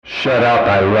Shut up,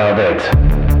 I love it.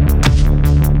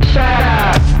 Shut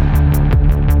up!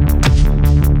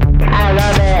 I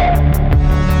love it.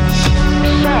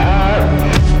 Shut up!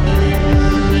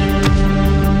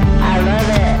 I love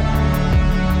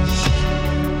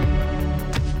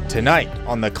it. Tonight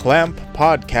on the Clamp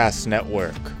Podcast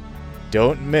Network.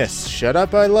 Don't miss Shut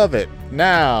Up, I Love It,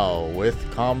 now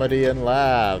with comedy and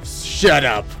laughs. Shut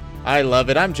up! I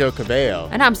love it. I'm Joe Cabello.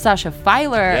 And I'm Sasha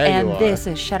Filer, and this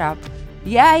is Shut Up.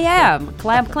 Yeah, I am.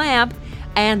 Clamp.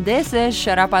 And this is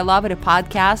Shut Up, I Love It, a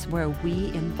podcast where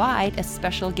we invite a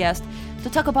special guest to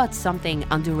talk about something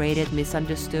underrated,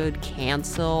 misunderstood,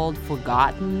 canceled,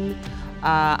 forgotten,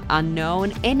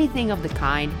 unknown, anything of the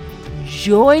kind.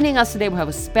 Joining us today, we have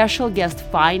a special guest.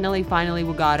 Finally,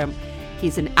 we got him.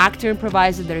 He's an actor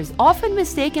improviser that is often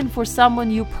mistaken for someone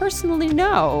you personally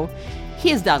know. He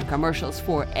has done commercials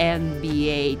for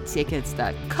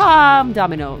NBAtickets.com,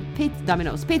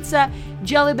 Domino's Pizza,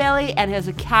 Jelly Belly, and has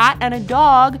a cat and a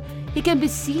dog. He can be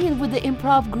seen with the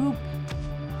improv group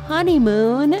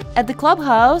Honeymoon at the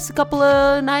Clubhouse a couple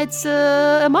of nights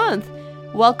a month.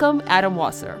 Welcome, Adam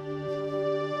Wasser.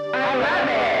 I love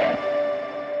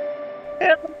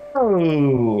it.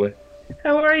 Hello.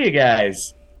 How are you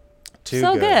guys?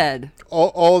 So good.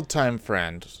 Old-time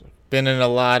friend. Been in a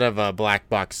lot of black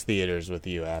box theaters with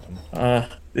you, Adam.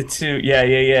 The two,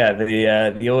 yeah.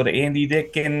 The old Andy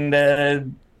Dick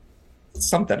and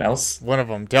something else. One of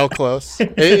them, Del Close.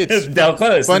 It's Del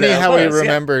Close. Funny Del how Close, we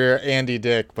remember Andy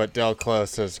Dick, but Del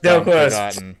Close has Del gone Close.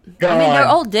 forgotten. I mean, they're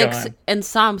all dicks in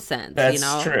some sense, That's you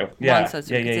know? true. Yeah. One sense,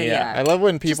 Yeah. I love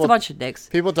when Just a people bunch of dicks.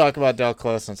 talk about Del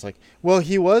Close, and it's like, well,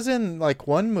 he was in like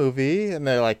one movie, and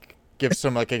they like give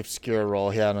some like obscure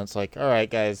role he had, and it's like, all right,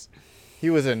 guys, he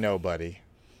was a nobody.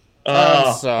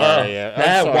 I'm sorry.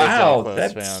 I'm sorry, wow. Del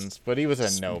Close fans, but he was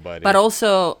a nobody. But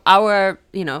also,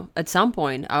 at some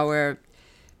point, our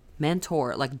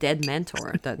mentor, like dead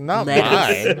mentor, that Not led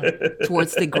mine. us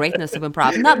towards the greatness of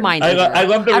improv. Not mine either. I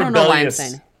love the I don't know why I'm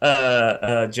rebellious,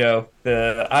 saying. Joe.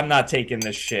 I'm not taking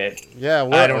this shit. Yeah,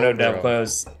 I don't know over Del him.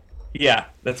 Close. Yeah,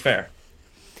 that's fair.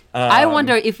 I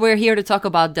wonder if we're here to talk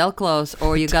about Del Close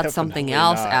or you got something Definitely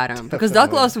else, not. Adam. Because Del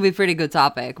Close would be a pretty good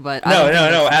topic, but I No, don't think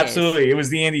that's the case. absolutely. It was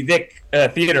the Andy Dick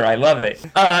theater. I love it.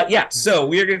 So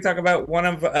we are going to talk about one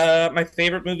of my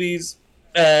favorite movies,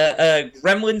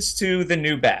 Gremlins 2, The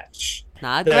New Batch.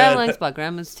 Not Gremlins, but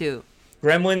Gremlins 2.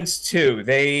 Gremlins 2.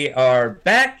 They are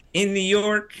back in New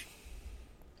York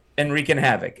and wreaking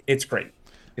havoc. It's great.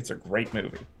 It's a great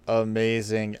movie.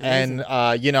 Amazing. And,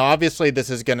 obviously this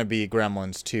is going to be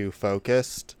Gremlins 2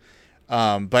 focused,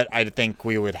 but I think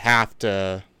we would have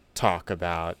to talk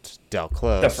about Del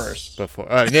Close. The first. Before.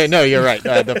 No, you're right.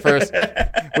 The first.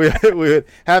 we would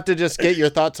have to just get your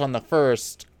thoughts on the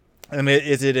first. I mean,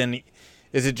 is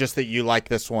it just that you like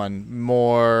this one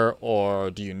more,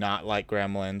 or do you not like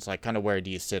Gremlins? Like, kind of where do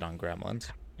you sit on Gremlins?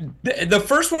 The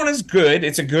first one is good.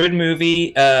 It's a good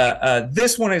movie.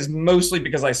 This one is mostly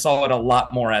because I saw it a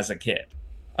lot more as a kid.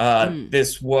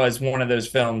 This was one of those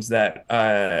films that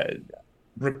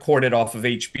recorded off of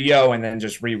HBO and then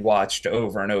just rewatched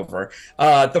over and over.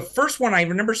 The first one, I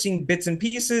remember seeing bits and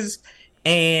pieces,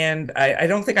 and I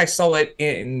don't think I saw it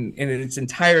in its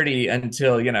entirety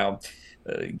until,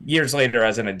 years later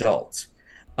as an adult.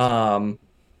 And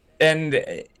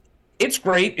it's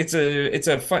great. It's a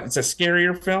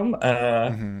scarier film.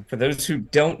 For those who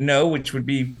don't know, which would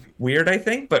be weird, I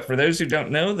think, but for those who don't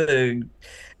know, the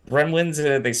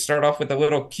Gremlins, they start off with a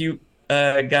little cute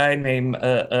guy named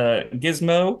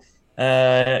Gizmo.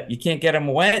 You can't get him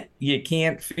wet. You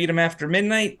can't feed him after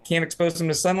midnight. Can't expose him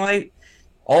to sunlight.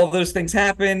 All of those things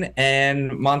happen,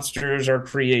 and monsters are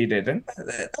created, and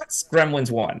that's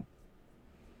Gremlins 1.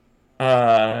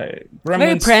 Very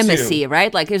Gremlins premisey, 2.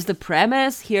 right? Like, here's the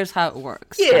premise, here's how it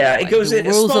works. Yeah, Like it goes the in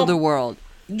rules of the world.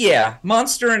 Yeah,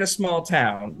 monster in a small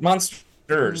town.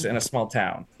 Monsters in a small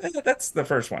town. That's the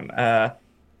first one.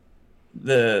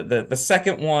 The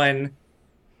second one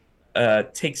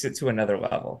takes it to another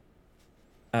level.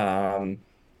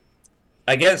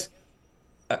 I guess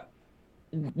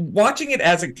watching it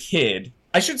as a kid,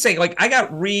 I should say, like, I got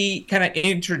kind of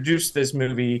introduced this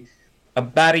movie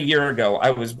about a year ago.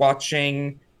 I was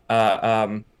watching a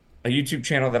YouTube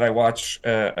channel that I watch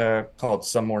called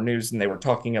Some More News, and they were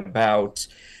talking about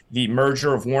the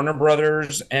merger of Warner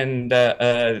Brothers and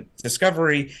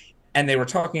Discovery, and they were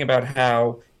talking about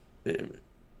how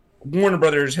Warner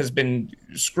Brothers has been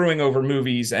screwing over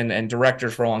movies and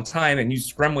directors for a long time, and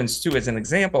used Gremlins 2 as an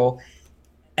example.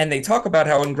 And they talk about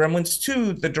how in Gremlins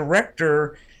 2, the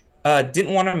director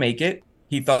didn't want to make it.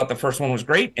 He thought the first one was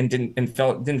great and didn't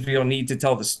feel need to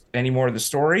tell any more of the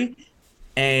story.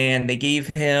 And they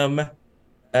gave him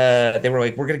they were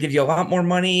like, we're going to give you a lot more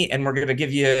money and we're going to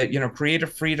give you,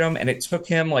 creative freedom. And it took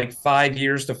him like 5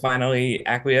 years to finally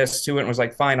acquiesce to it and was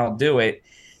like, fine, I'll do it.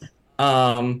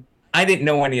 I didn't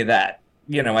know any of that,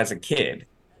 as a kid.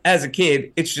 As a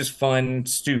kid, it's just fun,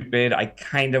 stupid. I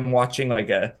kind of watching like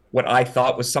what I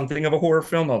thought was something of a horror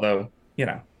film, although,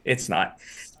 it's not.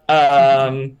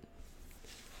 But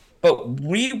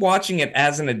rewatching it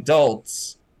as an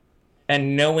adult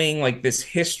and knowing like this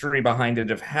history behind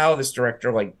it of how this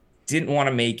director like didn't want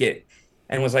to make it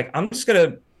and was like, I'm just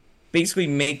gonna basically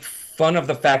make fun of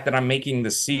the fact that I'm making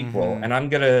the sequel, and I'm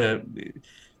gonna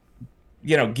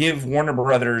give Warner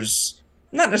Brothers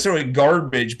not necessarily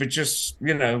garbage, but just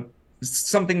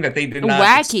something that they did not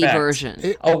wacky expect.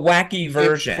 Version. A wacky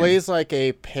version. It plays like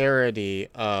a parody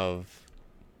of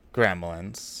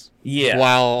Gremlins. Yeah.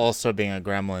 While also being a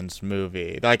Gremlins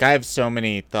movie. Like, I have so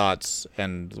many thoughts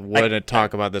and wouldn't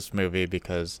talk about this movie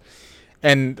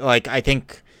I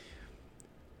think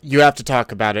you have to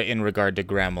talk about it in regard to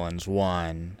Gremlins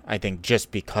 1. I think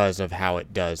just because of how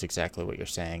it does exactly what you're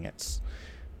saying. It's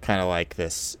kind of like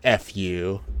this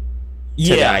FU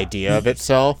to the idea of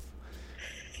itself.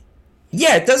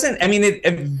 Yeah, it doesn't,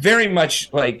 it very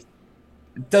much, like,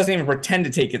 doesn't even pretend to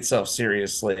take itself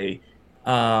seriously.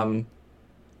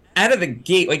 Out of the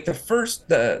gate, like the first,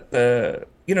 the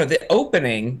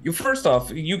opening. First off,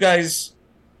 you guys,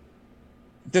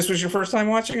 this was your first time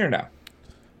watching or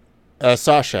no?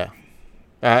 Sasha.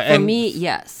 For me,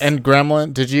 yes. And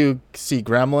did you see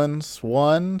Gremlins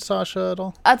 1, Sasha, at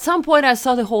all? At some point, I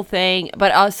saw the whole thing,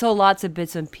 but I saw lots of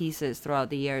bits and pieces throughout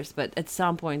the years. But at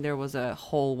some point, there was a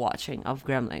whole watching of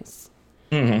Gremlins.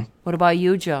 Mm-hmm. What about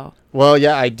you, Joe? Well,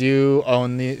 yeah, I do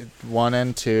own the 1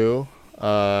 and 2.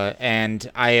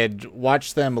 And I had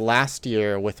watched them last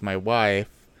year with my wife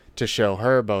to show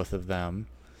her both of them.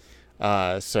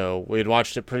 So we had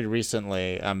watched it pretty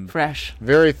recently. I'm fresh.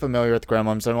 Very familiar with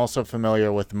Gremlins. I'm also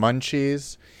familiar with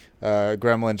Munchies,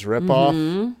 Gremlins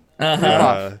ripoff.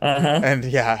 Mm-hmm. And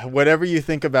yeah, whatever you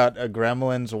think about a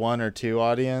Gremlins 1 or 2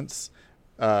 audience,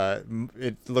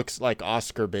 it looks like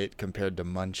Oscar bait compared to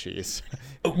Munchies.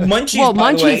 Munchies, well,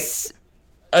 by Munchies. The way,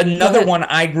 another one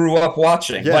I grew up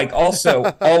watching, like also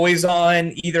always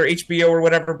on either HBO or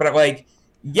whatever, but like,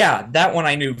 yeah, that one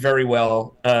I knew very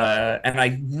well. And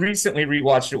I recently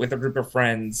rewatched it with a group of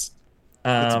friends.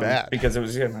 It's bad. Because it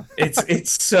was,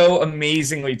 it's so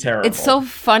amazingly terrible. It's so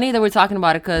funny that we're talking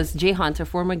about it because Jay Hunter,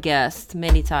 former guest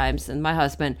many times, and my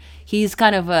husband, he's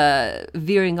kind of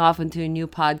veering off into a new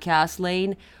podcast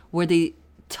lane where they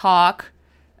talk,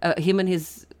 him and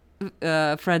his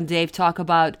friend Dave talk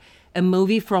about a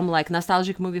movie from like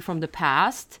nostalgic movie from the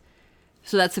past.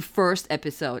 So that's the first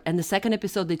episode. And the second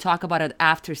episode, they talk about it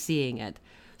after seeing it.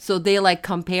 So they like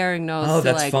comparing those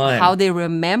to like fun. How they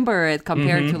remember it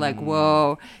compared to like,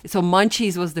 whoa. So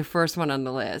Munchies was the first one on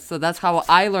the list. So that's how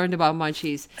I learned about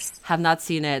Munchies. Have not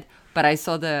seen it, but I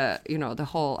saw the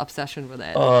whole obsession with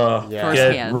it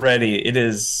firsthand. Get ready. It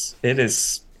is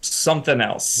something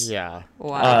else. Yeah.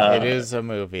 Wow. It is a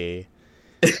movie.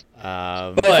 It's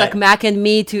like Mac and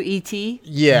Me to E.T.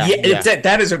 Yeah.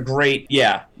 That is a great,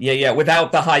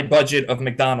 without the high budget of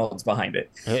McDonald's behind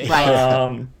it.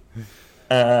 Right.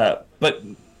 But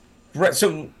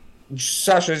so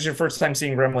Sasha, this is your first time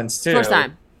seeing Gremlins too. First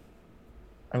time.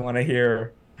 I want to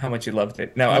hear how much you loved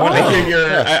it. No, I want to hear your.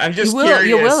 I'm just curious.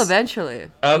 You will eventually.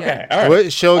 Okay, Yeah. all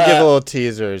right. She'll give little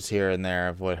teasers here and there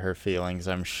of what her feelings,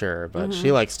 I'm sure, but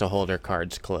she likes to hold her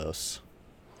cards close.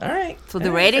 All right. So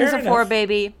the ratings are 4,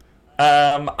 baby.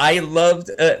 I loved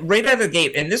right out of the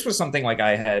gate, and this was something like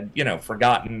I had,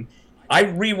 forgotten. I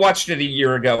rewatched it a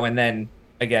year ago, and then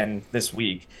again this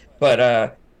week.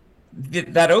 But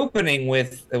that opening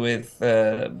with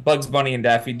Bugs Bunny and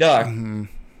Daffy Duck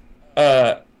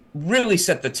really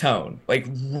set the tone, like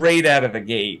right out of the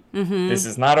gate. Mm-hmm. This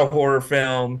is not a horror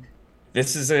film.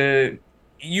 This is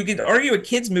you could argue a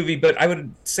kids movie, but I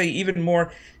would say even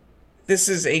more, this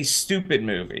is a stupid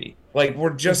movie. Like,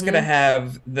 we're just going to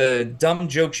have the dumb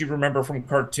jokes you remember from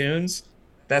cartoons.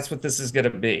 That's what this is going to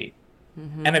be.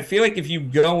 Mm-hmm. And I feel like if you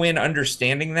go in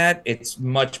understanding that, it's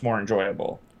much more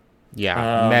enjoyable.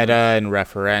 Yeah, meta and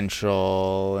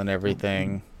referential and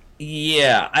everything.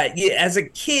 Yeah. As a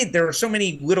kid, there were so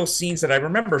many little scenes that I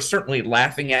remember certainly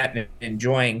laughing at and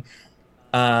enjoying.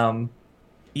 The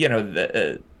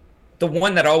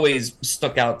one that always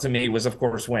stuck out to me was, of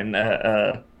course, when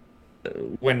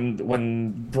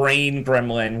Brain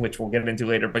Gremlin, which we'll get into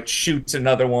later, but shoots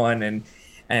another one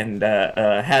and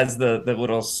has the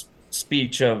little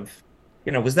speech of,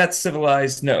 was that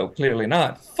civilized? No, clearly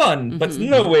not. Fun, but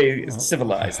no way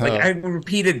civilized. Like, I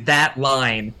repeated that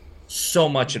line so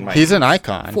much in my He's an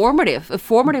icon. A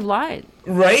formative line.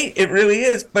 Right? It really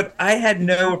is. But I had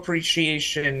no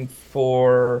appreciation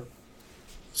for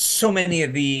so many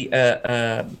of the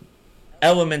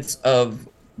elements of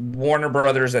Warner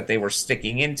Brothers that they were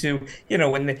sticking into. You know,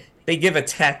 when they give a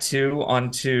tattoo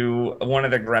onto one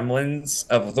of the Gremlins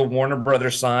of the Warner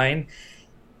Brothers sign.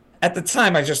 At the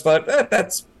time, I just thought,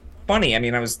 that's funny. I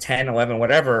mean, I was 10, 11,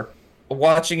 whatever.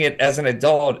 Watching it as an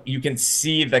adult, you can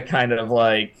see the kind of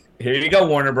like, here you go,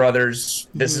 Warner Brothers.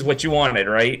 This is what you wanted,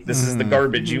 right? This is the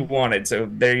garbage you wanted. So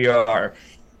there you are.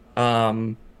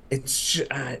 It's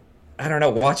I don't know.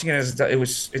 Watching it as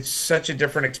it's such a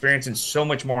different experience and so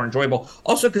much more enjoyable.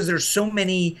 Also, because there's so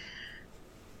many.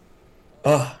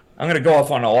 I'm going to go off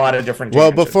on a lot of different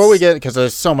tangents. Well, before we get, because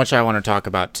there's so much I want to talk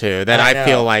about too, that I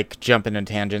feel like jumping in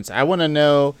tangents. I want to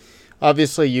know,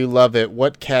 obviously you love it.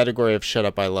 What category of Shut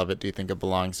Up, I Love It do you think it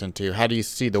belongs into? How do you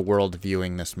see the world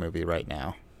viewing this movie right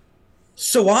now?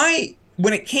 So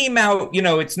when it came out, you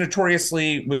know, it's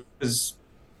notoriously was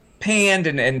panned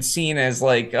and seen as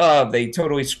like, oh, they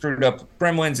totally screwed up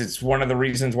Gremlins. It's one of the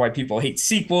reasons why people hate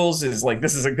sequels, is like,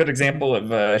 this is a good example of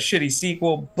a shitty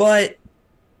sequel. But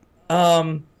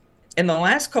in the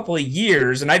last couple of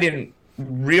years, and I didn't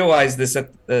realize this up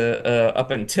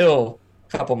until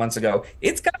a couple months ago,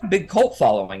 it's got a big cult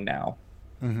following now.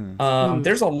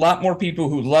 There's a lot more people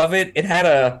who love it. It had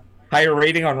a higher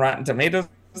rating on Rotten Tomatoes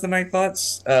than I thought.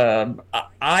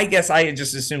 I guess I had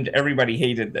just assumed everybody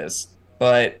hated this,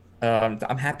 but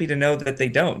I'm happy to know that they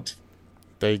don't.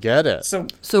 They get it.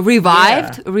 So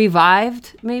revived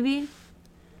maybe?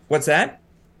 What's that?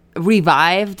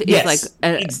 Revived Yes.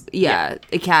 is like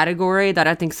a category that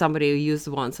I think somebody used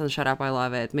once on Shut Up, I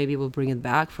Love It. Maybe we'll bring it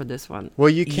back for this one. Well,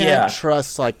 you can't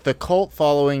trust, like, the cult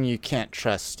following, you can't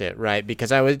trust it, right?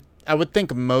 Because I would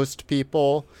think most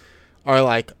people are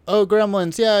like, oh,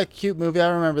 Gremlins, yeah, cute movie, I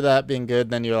remember that being good.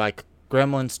 Then you're like,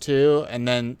 Gremlins 2, and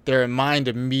then their mind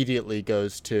immediately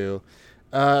goes to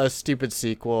a stupid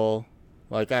sequel.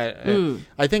 Like,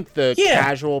 I think the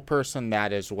casual person,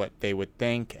 that is what they would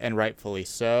think, and rightfully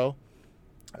so.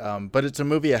 But it's a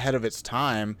movie ahead of its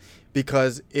time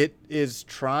because it is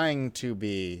trying to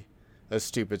be a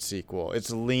stupid sequel.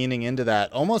 It's leaning into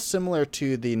that, almost similar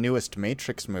to the newest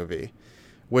Matrix movie,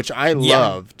 which I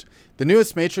loved. The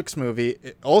newest Matrix movie,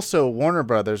 also Warner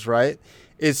Brothers, right,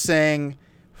 is saying,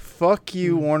 fuck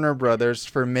you, Warner Brothers,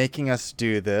 for making us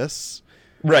do this.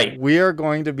 Right. We are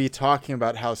going to be talking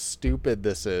about how stupid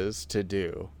this is to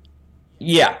do.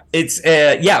 Yeah, it's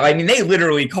I mean, they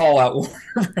literally call out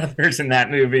Warner Brothers in that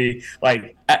movie,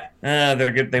 like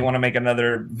they're good. They want to make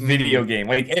another video game,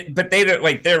 but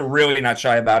they're really not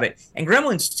shy about it. And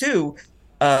Gremlins 2,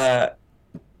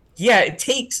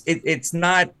 it's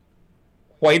not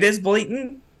quite as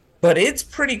blatant, but it's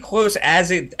pretty close as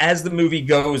the movie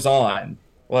goes on.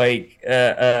 Like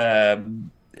as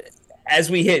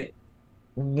we hit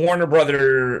Warner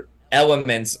Brother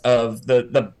elements of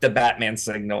the Batman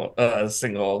signal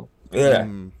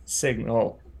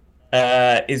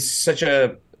is such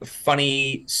a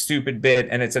funny, stupid bit,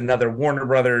 and it's another Warner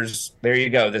Brothers. There you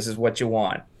go. This is what you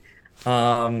want.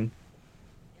 It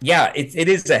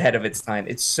is ahead of its time.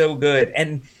 It's so good,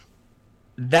 and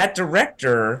that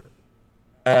director,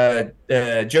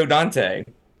 Joe Dante,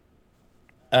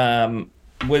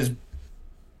 was,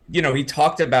 he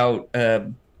talked about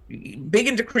big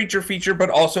into creature feature, but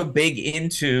also big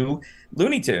into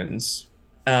Looney Tunes.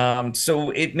 So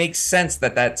it makes sense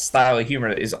that style of humor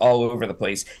is all over the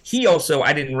place. He also,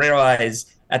 I didn't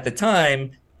realize at the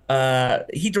time,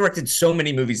 he directed so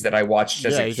many movies that I watched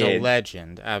as a kid. Yeah, he's a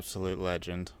legend, absolute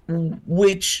legend.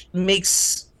 Which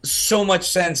makes so much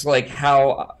sense, like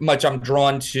how much I'm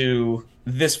drawn to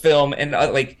this film and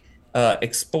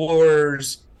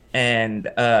Explorers and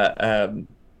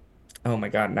oh my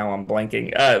God, now I'm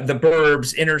blanking. The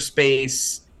Burbs, Inner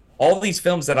Space, all these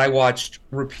films that I watched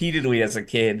repeatedly as a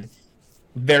kid,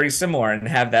 very similar and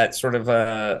have that sort of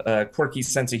a quirky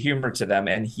sense of humor to them.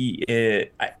 And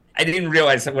I didn't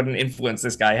realize what an influence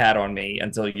this guy had on me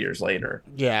until years later.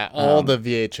 Yeah, all the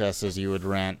VHSs you would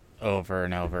rent over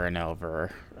and over and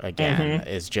over again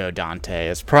is Joe Dante.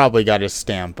 It's probably got his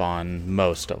stamp on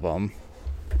most of them.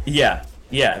 Yeah,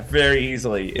 very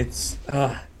easily. It's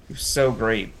so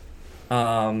great.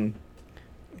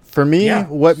 For me,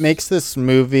 what makes this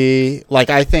movie,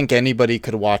 I think anybody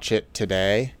could watch it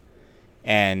today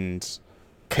and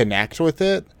connect with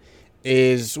it,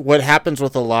 is what happens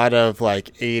with a lot of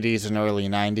 80s and early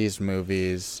 90s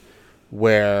movies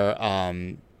where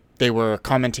they were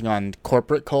commenting on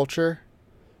corporate culture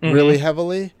really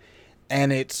heavily.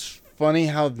 And it's funny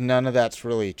how none of that's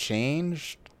really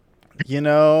changed.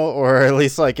 or at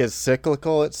least like as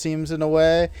cyclical it seems in a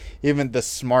way. Even the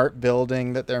smart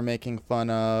building that they're making fun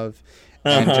of,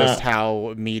 and just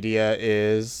how media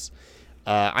is.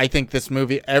 I think this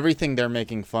movie, everything they're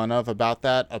making fun of about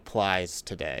that applies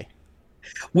today.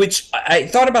 Which I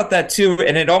thought about that too,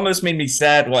 and it almost made me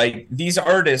sad. Like, these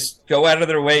artists go out of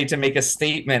their way to make a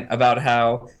statement about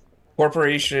how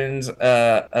corporations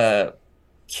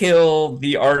kill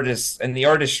the artists and the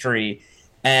artistry,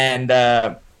 and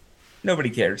nobody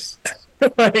cares.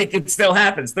 Like, it still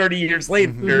happens 30 years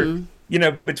later,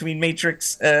 between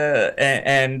Matrix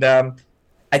and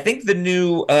I think the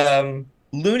new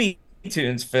Looney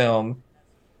Tunes film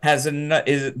is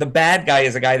the bad guy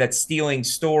is a guy that's stealing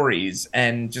stories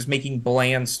and just making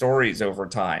bland stories over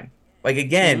time. Like,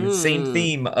 again, the same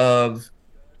theme of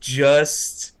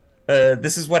just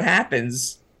this is what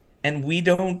happens, and we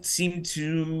don't seem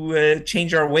to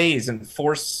change our ways and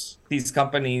force these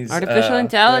companies. Artificial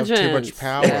intelligence. Too much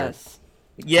power. Yes.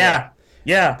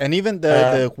 Yeah. And even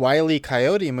the Wile E.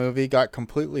 Coyote movie got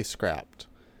completely scrapped.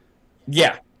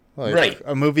 Yeah. Like, right.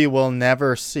 A movie we'll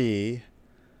never see.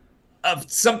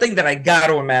 Of something that I got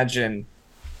to imagine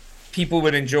people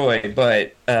would enjoy,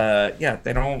 but they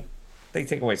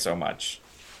take away so much.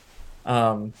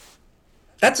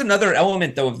 That's another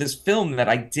element though of this film that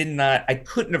I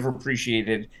couldn't have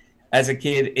appreciated as a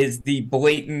kid, is the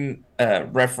blatant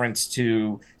reference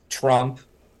to Trump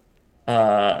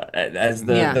as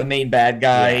the main bad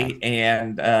guy,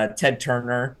 and Ted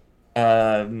Turner.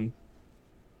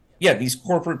 These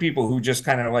corporate people who just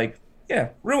kind of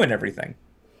ruin everything.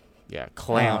 Yeah,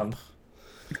 Clamp.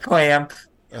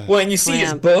 Well, and you see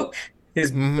his book,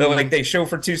 they show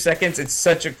for 2 seconds. It's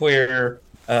such a clear.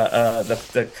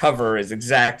 The cover is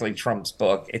exactly Trump's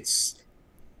book. It's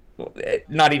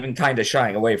not even kind of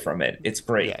shying away from it. It's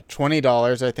great. Yeah,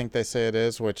 $20, I think they say it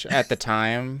is, which at the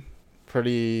time,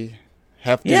 pretty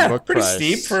hefty book pretty price.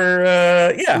 Steep for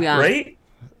right.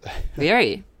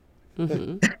 Very.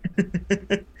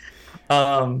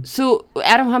 So,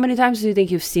 Adam, how many times do you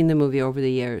think you've seen the movie over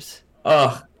the years?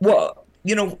 Well,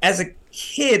 as a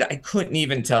kid, I couldn't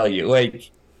even tell you. Like,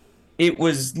 it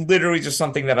was literally just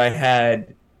something that I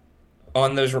had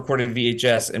on those recorded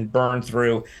VHS and burned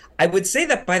through. I would say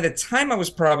that by the time I was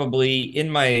probably in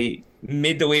my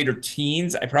mid to later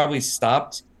teens, I probably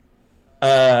stopped.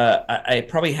 I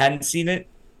probably hadn't seen it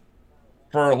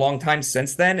for a long time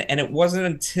since then, and it wasn't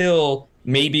until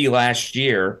maybe last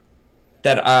year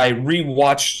that I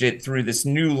rewatched it through this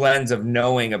new lens of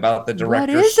knowing about the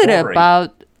director's What is story. it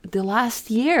about the last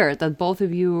year that both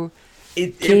of you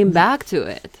came back to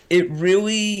it? It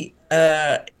really,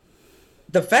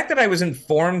 the fact that I was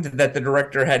informed that the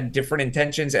director had different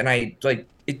intentions, and it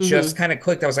just kind of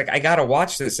clicked. I was like, I gotta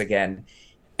watch this again.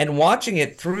 And watching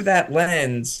it through that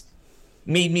lens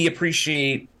made me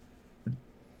appreciate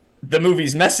the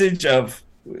movie's message of,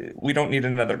 we don't need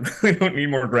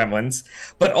more Gremlins,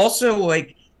 but also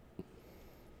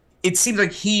it seems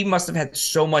like he must have had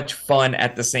so much fun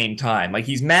at the same time. Like,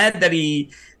 he's mad that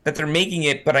they're making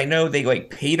it, but I know they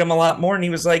paid him a lot more, and he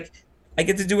was like, I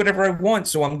get to do whatever I want,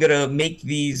 so I'm gonna make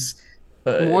these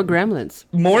more Gremlins.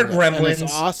 And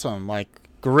it's awesome,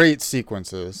 great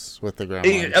sequences with the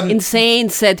Gremlins. Insane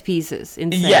set pieces.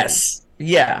 Insane. Yes,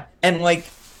 yeah, and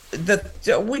just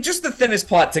the thinnest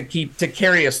plot to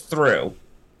carry us through.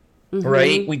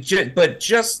 Right? But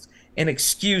just an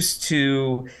excuse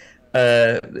to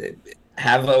have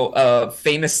a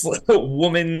famous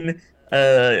woman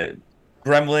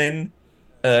gremlin,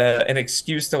 an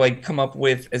excuse to come up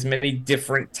with as many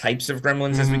different types of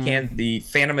gremlins as we can. The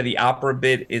Phantom of the Opera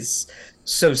bit is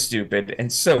so stupid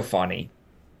and so funny.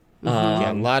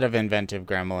 A lot of inventive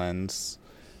gremlins.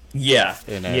 Yeah,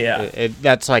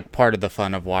 that's part of the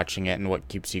fun of watching it and what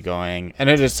keeps you going. And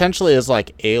it essentially is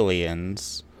like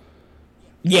Aliens.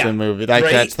 Yeah, the movie.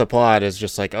 That's the plot, is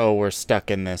just we're stuck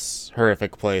in this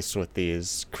horrific place with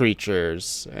these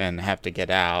creatures and have to get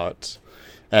out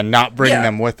and not bring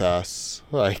them with us.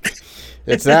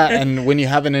 It's that. And when you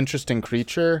have an interesting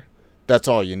creature, that's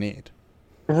all you need.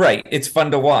 Right. It's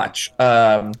fun to watch.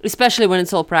 Especially when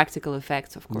it's all practical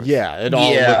effects, of course. Yeah, it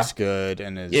all looks good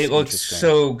and is It looks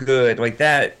so good.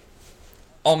 That,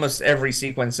 almost every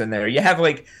sequence in there. You have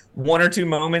one or two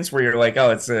moments where you're like,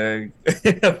 oh, it's a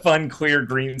fun, clear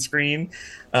green screen,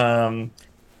 or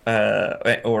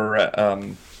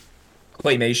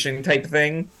claymation type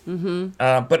thing.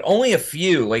 But only a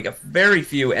few, a very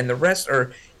few, and the rest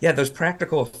are, those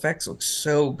practical effects look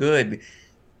so good.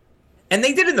 And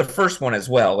they did in the first one as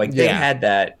well. They had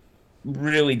that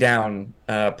really down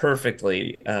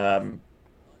perfectly,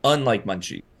 unlike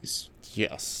Munchies.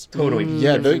 Yes. Totally.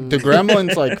 Yeah, the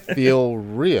Gremlins feel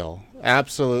real.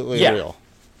 Absolutely Yeah. real.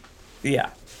 Yeah.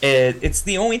 It's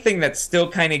the only thing that still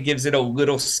kind of gives it a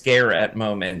little scare at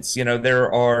moments. You know,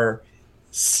 there are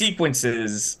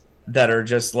sequences that are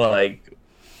just like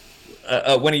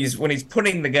when he's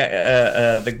putting the guy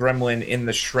the gremlin in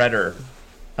the shredder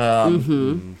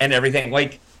and everything.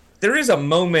 Like there is a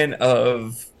moment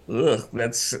of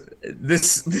that's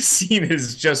this scene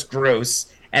is just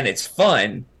gross and it's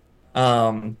fun,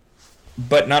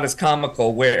 but not as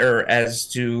comical. Whereas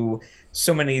to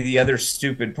so many of the other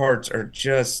stupid parts are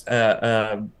just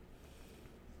such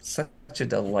a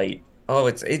delight. Oh,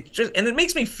 it just and it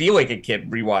makes me feel like a kid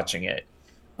rewatching it.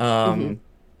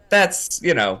 That's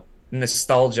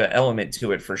nostalgia element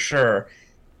to it for sure.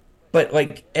 But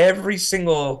like every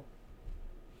single,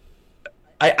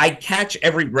 I catch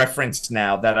every reference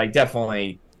now that I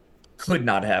definitely could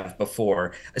not have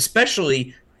before.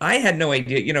 Especially, I had no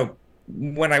idea.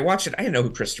 When I watched it, I didn't know who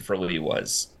Christopher Lee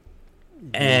was.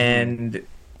 And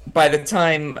by the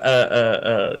time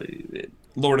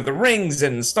Lord of the Rings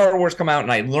and Star Wars come out,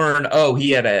 and I learned,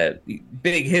 he had a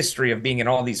big history of being in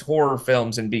all these horror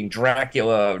films and being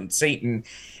Dracula and Satan,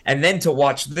 and then to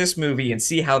watch this movie and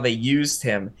see how they used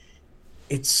him,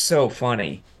 it's so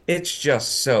funny. It's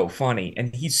just so funny,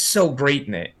 and he's so great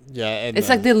in it. Yeah, and It's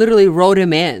like they literally wrote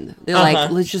him in. They're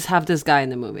like, let's just have this guy in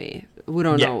the movie. We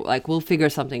don't know. Like, we'll figure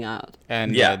something out.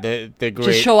 and the great.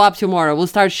 Just show up tomorrow. We'll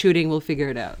start shooting. We'll figure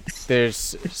it out.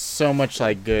 There's so much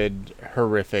like good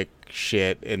horrific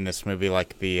shit in this movie,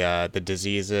 like the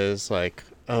diseases. Like,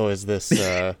 is this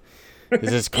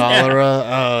cholera?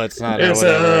 Oh, it's not. It's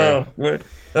Whatever.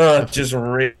 just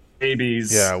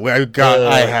rabies. Yeah,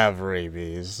 I have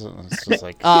rabies. It's just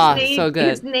like so good.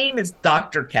 His name is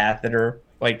Dr. Catheter.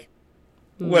 Like,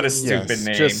 what a stupid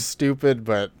name. Just stupid,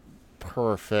 but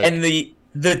perfect. And the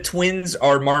twins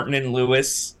are Martin and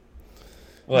Lewis.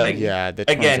 Like, yeah, the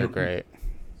twins are great.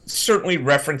 Certainly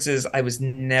references I was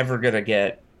never gonna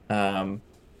get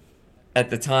at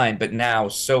the time, but now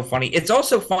so funny. It's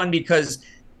also fun because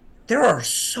there are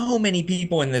so many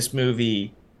people in this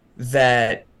movie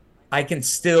that I can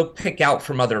still pick out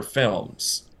from other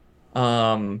films.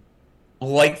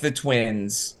 Like the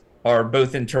twins are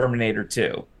both in Terminator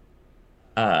 2.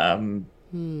 The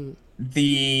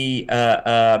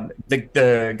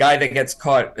guy that gets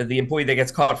caught, the employee that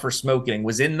gets caught for smoking,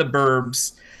 was in The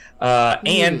Burbs,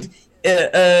 and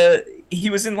he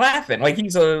was in Laugh-In. Like,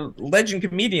 he's a legend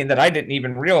comedian that I didn't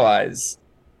even realize.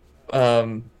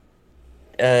 I'm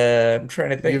trying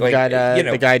to think. You've got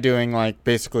the guy doing like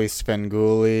basically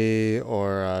Svengoolie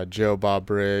or Joe Bob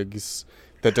Briggs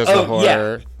that does the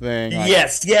horror thing. Like,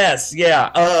 Yes,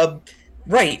 yeah.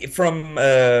 Right, from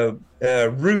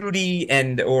Rudy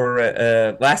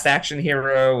or Last Action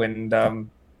Hero and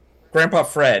Grandpa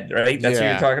Fred, right? That's what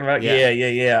you're talking about?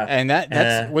 Yeah. And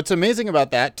that's what's amazing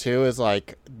about that too is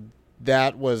like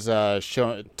that was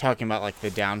talking about like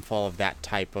the downfall of that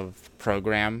type of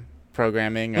programming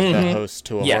of the host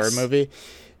to a horror movie.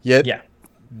 Yet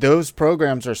those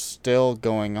programs are still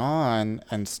going on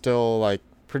and still like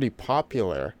pretty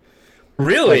popular.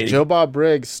 Really? Like, Joe Bob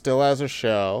Briggs still has a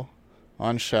show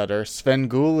on Shudder.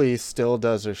 Svengoolie still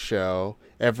does a show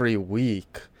every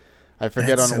week. I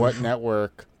forget on what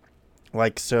network.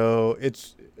 Like, so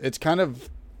it's kind of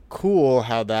cool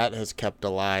how that has kept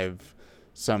alive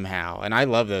somehow. And I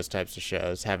love those types of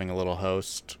shows, having a little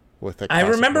host with a I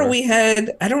remember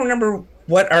I don't remember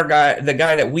what the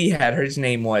guy that we had, his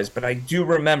name was, but I do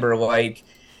remember, like,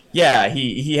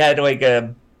 he had like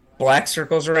a black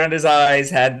circles around his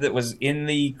eyes, that was in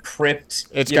the crypt.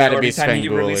 It's got to be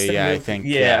Svengoolie, I think.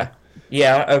 Yeah,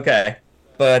 okay.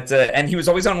 But and he was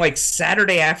always on like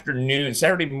Saturday afternoon,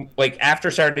 like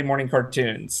after Saturday morning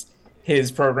cartoons.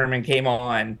 His programming came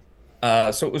on,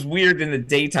 so it was weird in the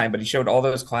daytime, but he showed all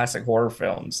those classic horror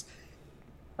films.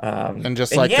 And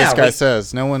just like this guy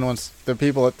says, no one wants the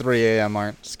people at 3 a.m.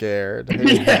 aren't scared.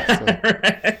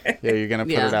 You're gonna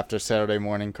put it after Saturday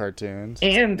morning cartoons.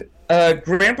 And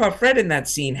Grandpa Fred in that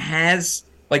scene has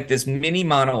like this mini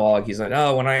monologue. He's like,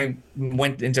 when I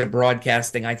went into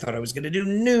broadcasting, I thought I was gonna do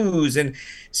news and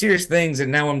serious things,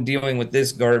 and now I'm dealing with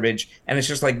this garbage. And it's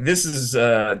just like, this is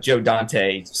Joe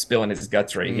Dante spilling his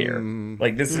guts right here.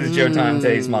 Like, this is Joe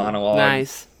Dante's monologue.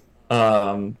 Nice.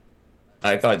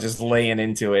 I thought just laying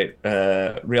into it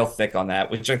real thick on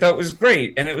that, which I thought was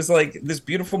great. And it was like this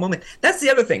beautiful moment. That's the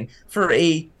other thing. For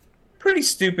a pretty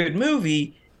stupid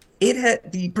movie,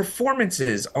 the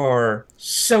performances are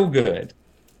so good.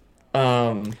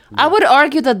 I would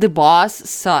argue that the boss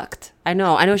sucked. I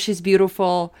know she's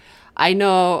beautiful. I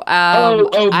know.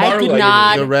 Marla, I did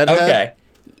not. The redhead? Okay.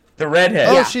 The redhead.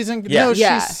 Oh, Yeah. she's in. Yeah. No,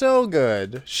 Yeah. she's so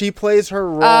good. She plays her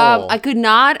role. I could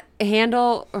not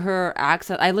handle her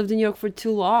accent. I lived in New York for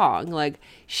too long. Like,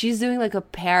 she's doing like a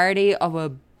parody of a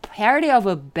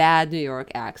bad New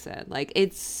York accent. Like,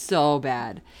 it's so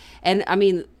bad. And I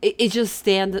mean, it just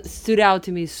stood out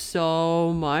to me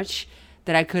so much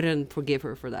that I couldn't forgive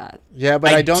her for that. Yeah,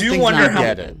 but I don't do think wonder you how-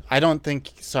 get it. I don't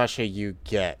think, Sasha, you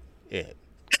get it.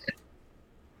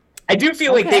 I do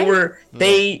feel like they Okay. were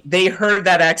they heard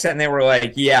that accent and they were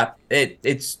like, yeah,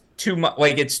 it's too much.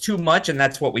 Like, it's too much, and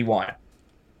that's what we want.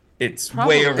 It's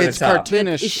Probably. way over It's the top. cartoon.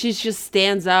 But Finish. she just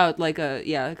stands out like a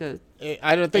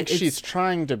I don't think It's- she's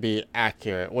trying to be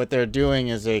accurate. What they're doing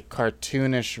is a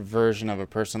cartoonish version of a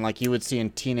person, like you would see in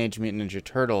Teenage Mutant Ninja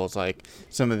Turtles. Like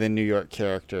some of the New York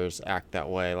characters act that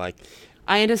way. Like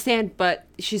I understand, but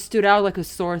she stood out like a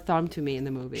sore thumb to me in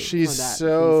the movie. she's for that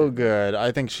so reason. good.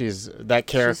 I think that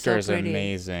character is pretty.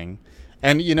 amazing.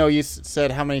 And you know, you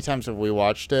said how many times have we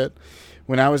watched it?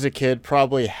 When I was a kid,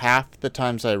 probably half the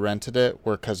times I rented it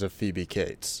were because of Phoebe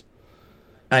Cates.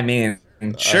 I mean,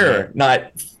 sure,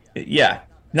 not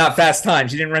Fast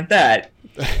Times. You didn't rent that.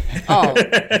 Oh,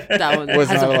 that one Was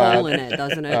has not a allowed. hole in it,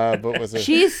 doesn't it? But was it?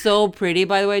 She's so pretty,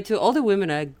 by the way, too. All the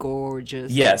women are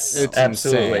gorgeous. Yes, It's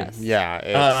absolutely. insane. Yeah.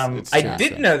 It's I insane.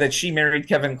 didn't know that she married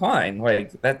Kevin Kline.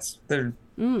 Like, that's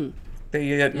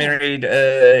they got married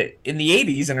in the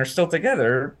 '80s and are still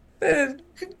together.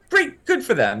 Great, good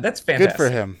for them. That's fantastic. Good for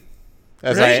him.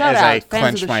 As Really? Shout I out, fans of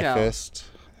clench the my show. fist.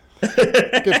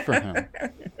 Good for him.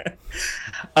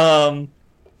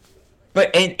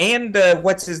 But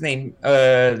what's his name?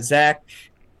 Zach.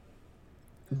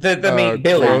 The main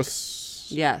Billy. Gross.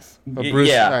 Yes. Bruce.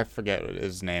 Yeah. I forget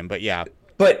his name, but yeah.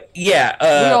 But yeah,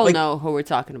 We all like, know who we're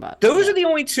talking about. those are the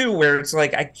only two where it's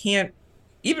like I can't.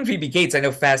 Even Phoebe Cates, I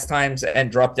know Fast Times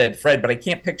and Drop Dead Fred, but I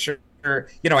can't picture her.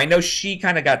 You know, I know she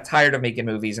kind of got tired of making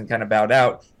movies and kind of bowed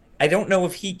out. I don't know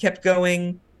if he kept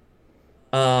going.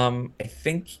 I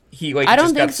think he I don't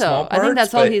just think got so. small I think parts,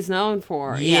 that's all but- he's known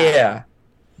for. Yeah.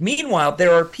 Meanwhile,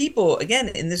 there are people again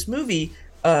in this movie.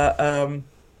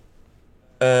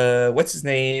 What's his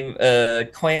name?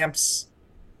 Clamp's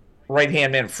right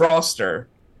hand man, Foster.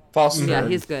 Yeah,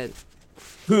 he's good.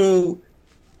 Who,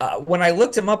 when I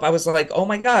looked him up, I was like, oh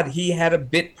my god, he had a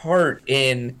bit part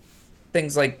in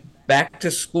things like Back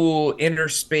to School, Inner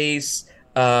Space,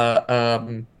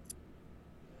 The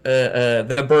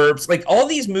Burbs, like all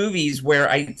these movies where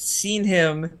I'd seen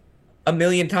him a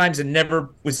million times and never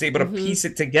was able to piece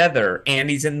it together. And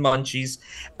he's in Munchies,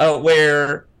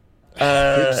 where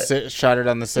Shot it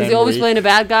on the same Is he always week. playing a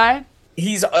bad guy?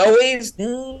 he's always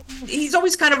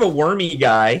kind of a wormy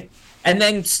guy. And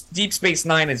then Deep Space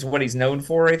Nine is what he's known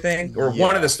for, I think, or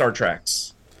one of the Star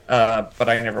Treks. But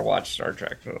I never watched Star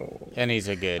Trek. So. And he's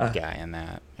a good guy in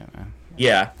that. You know.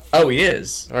 Yeah. Oh, he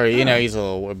is. Or you know, he's a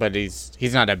little, but he's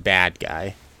not a bad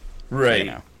guy. Right.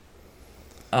 You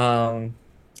know.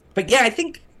 But yeah, I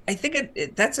think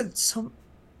that's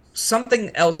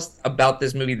something else about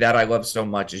this movie that I love so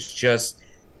much is just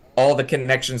all the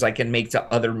connections I can make to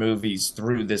other movies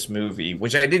through this movie,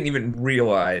 which I didn't even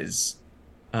realize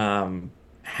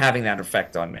having that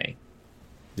effect on me.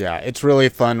 Yeah, it's really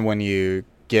fun when you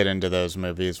get into those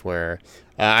movies where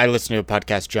I listen to a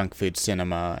podcast, Junk Food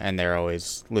Cinema, and they're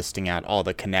always listing out all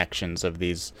the connections of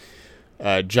these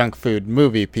junk food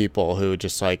movie people who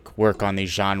just like work on these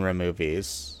genre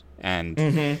movies.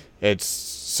 And it's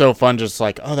so fun, just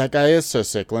like, oh, that guy is so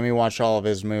sick. Let me watch all of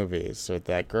his movies with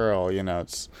that girl. You know,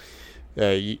 it's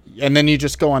and then you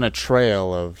just go on a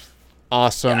trail of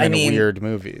awesome and weird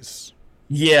movies.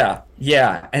 Yeah,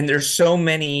 and there's so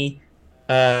many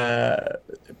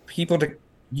people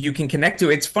you can connect to.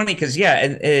 It's funny because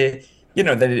the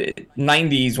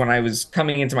 90s when I was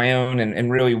coming into my own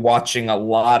and really watching a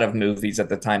lot of movies at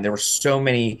the time, there were so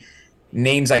many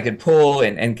names I could pull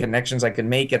and connections I could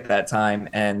make at that time.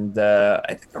 And I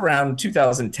think around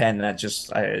 2010, that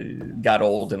just I got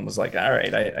old and was like, all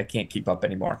right, I can't keep up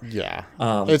anymore. Yeah.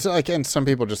 It's like, and some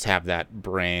people just have that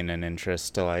brain and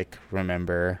interest to like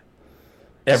remember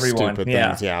everyone. Stupid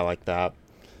things. Yeah, like that.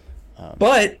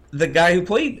 But the guy who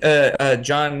played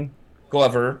John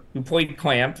Glover, who played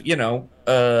Clamp,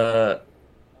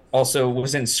 also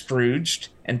was in Scrooged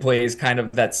and plays kind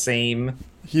of that same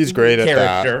He's great at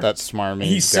character. that smarmy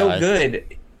He's guy. so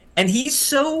good. And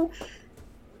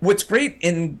what's great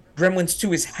in Gremlins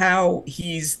 2 is how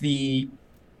he's the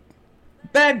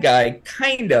bad guy,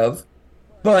 kind of,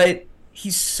 but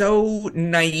he's so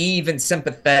naive and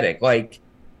sympathetic. Like,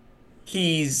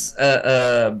 he's,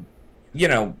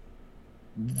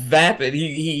 vapid.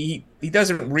 He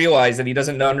doesn't realize that he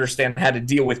doesn't understand how to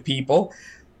deal with people.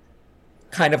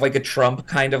 kind of like a Trump,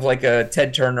 kind of like a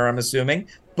Ted Turner, I'm assuming.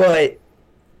 But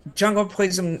John Gold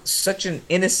plays him such an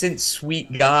innocent,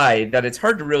 sweet guy that it's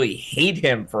hard to really hate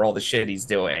him for all the shit he's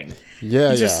doing.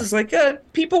 Yeah, He just is like,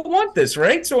 people want this,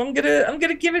 right? So I'm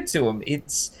gonna give it to him.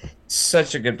 It's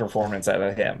such a good performance out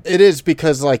of him. It is,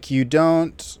 because like you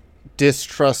don't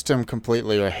distrust him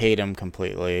completely or hate him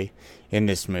completely in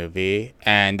this movie,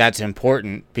 and that's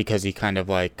important because he kind of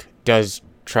like does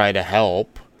try to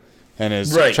help and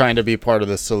is trying to be part of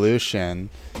the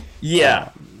solution. Yeah.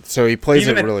 So he plays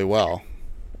it really well.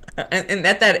 And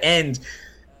at that end,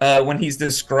 when he's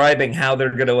describing how they're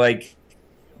gonna like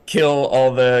kill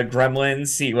all the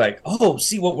gremlins, he like,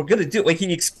 see what we're gonna do. Like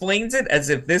he explains it as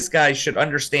if this guy should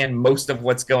understand most of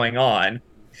what's going on.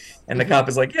 And the cop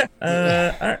is like, all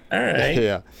right.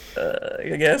 Yeah.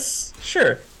 I guess.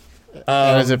 Sure.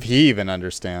 As if he even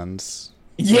understands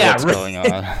what's going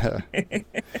on.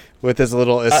 With his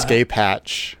little escape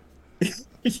hatch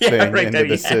thing into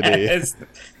the city.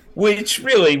 Which,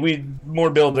 really, more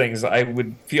buildings I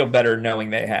would feel better knowing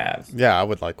they have. Yeah, I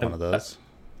would like one of those.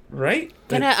 Right?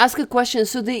 Can I ask a question?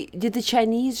 So did the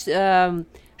Chinese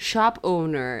shop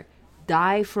owner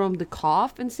die from the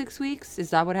cough in 6 weeks? Is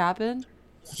that what happened?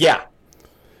 Yeah.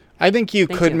 I think you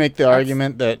could make the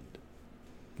argument that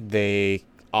they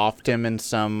offed him in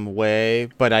some way,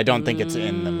 but I don't think it's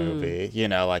in the movie. You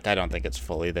know, like I don't think it's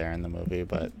fully there in the movie,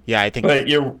 but yeah, I think. But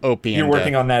you're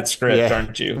working on that script,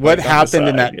 aren't you? What happened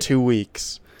in that 2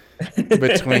 weeks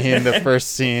between the first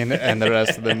scene and the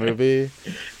rest of the movie?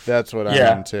 That's what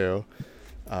I'm into.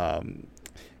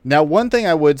 Now, one thing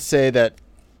I would say that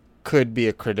could be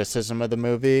a criticism of the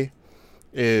movie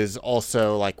is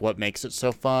also like what makes it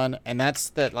so fun, and that's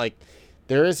that like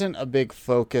there isn't a big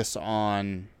focus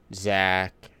on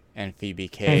Zach and Phoebe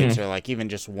Cates or like even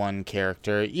just one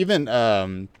character, even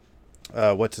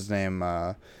what's his name,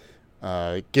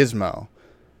 Gizmo.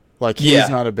 Like he's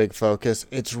not a big focus.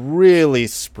 It's really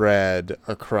spread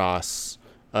across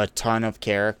a ton of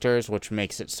characters, which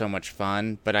makes it so much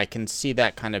fun, but I can see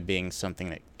that kind of being something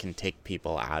that can take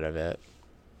people out of it.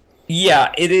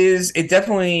 Yeah, it is. It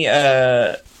definitely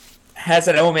has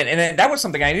that element. And that was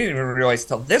something I didn't even realize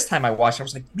until this time I watched. I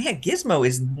was like, man, Gizmo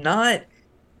is not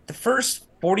the first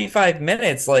 45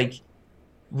 minutes, like,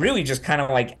 really just kind of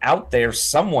like out there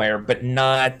somewhere, but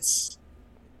not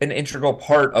an integral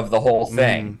part of the whole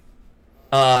thing.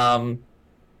 But I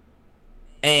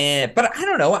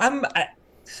don't know.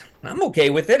 I'm okay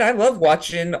with it. I love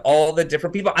watching all the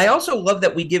different people. I also love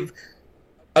that we give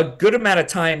a good amount of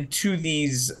time to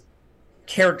these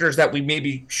characters that we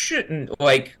maybe shouldn't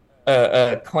like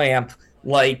clamp,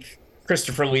 like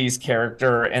Christopher Lee's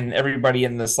character and everybody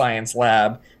in the science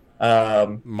lab,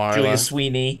 Julia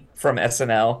Sweeney from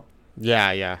SNL.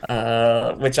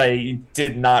 Which I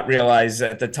did not realize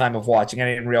at the time of watching. I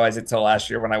didn't realize it till last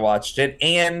year when I watched it.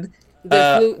 And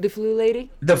the flu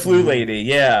lady. The flu lady,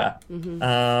 yeah.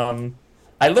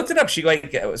 I looked it up. She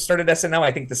like started SNL,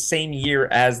 I think, the same year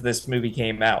as this movie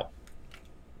came out.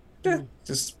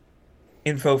 Just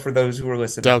info for those who are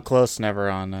listening. Del Close never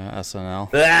on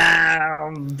SNL.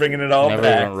 I'm bringing it all never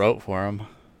back. Never even wrote for him.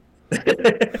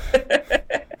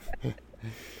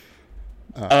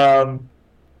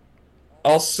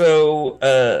 Also,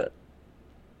 the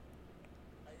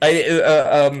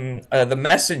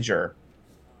messenger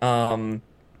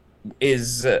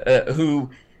is who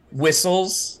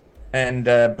whistles and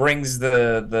brings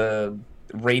the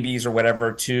rabies or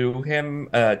whatever to him,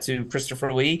 to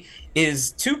Christopher Lee,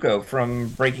 is Tuco from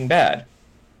Breaking Bad.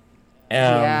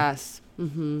 Yes.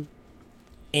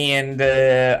 And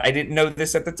I didn't know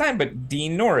this at the time, but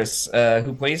Dean Norris,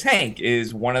 who plays Hank,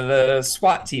 is one of the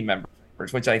SWAT team members,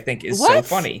 which I think is so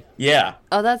funny. Yeah.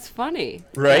 Oh, that's funny.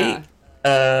 Right?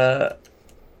 Yeah.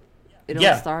 It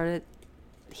all started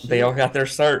here. They all got their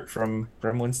start from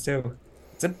Gremlins 2.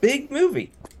 It's a big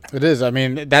movie. It is. I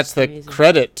mean, that's the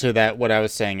credit to that. What I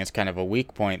was saying is kind of a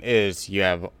weak point is you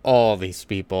have all these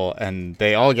people and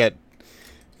they all get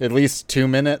at least 2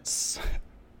 minutes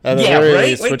at the very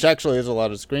least, which actually is a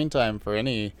lot of screen time for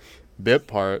any bit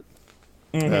part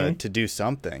to do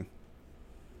something.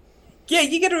 Yeah,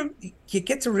 you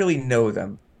get to really know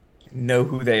them, know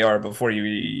who they are before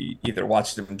you either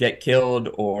watch them get killed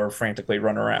or frantically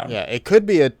run around. Yeah, it could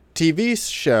be a TV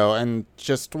show, and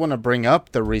just want to bring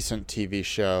up the recent TV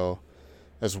show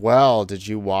as well. Did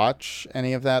you watch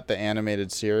any of that, the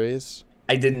animated series?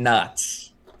 I did not.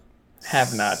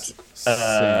 Have not.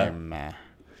 Same.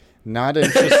 Not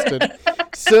interested.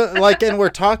 So, like, and we're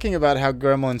talking about how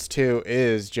Gremlins 2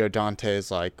 is Joe Dante's,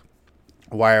 like,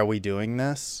 why are we doing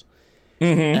this?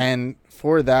 And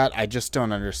for that, I just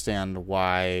don't understand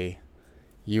why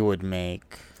you would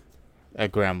make a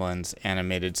Gremlins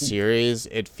animated series.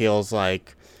 It feels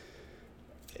like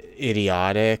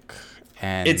idiotic,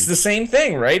 and It's the same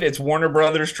thing, right? It's Warner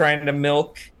Brothers trying to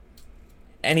milk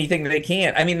anything they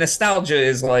can. I mean, nostalgia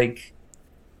is like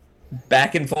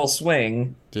back in full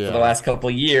swing for the last couple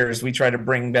of years. We try to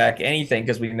bring back anything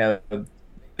because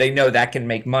they know that can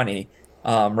make money,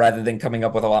 rather than coming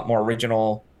up with a lot more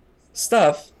original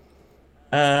stuff,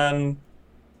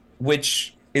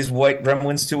 which is what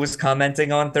Gremlins 2 was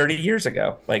commenting on 30 years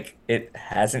ago. Like, it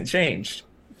hasn't changed.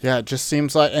 Yeah, it just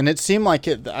seems like, and it seemed like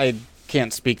it, I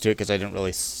can't speak to it because I didn't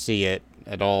really see it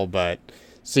at all, but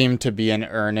seemed to be an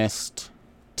earnest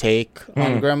take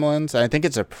on Gremlins. I think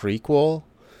it's a prequel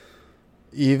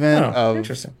even of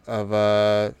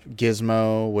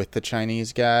Gizmo with the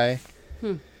Chinese guy.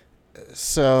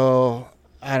 So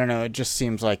I don't know, it just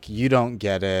seems like you don't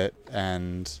get it,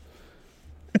 and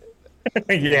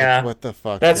yeah, like, what the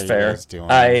fuck that's are fair. you guys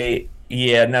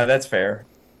doing? No, that's fair.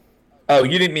 Oh,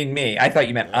 you didn't mean me. I thought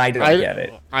you meant I don't get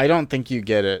it. I don't think you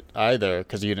get it either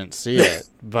because you didn't see it.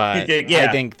 But Yeah.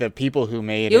 I think the people who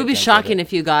made It would be don't get shocking it.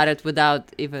 if you got it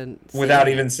without even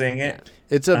seeing it.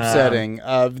 It's upsetting.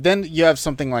 Then you have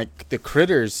something like the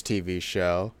Critters TV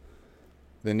show.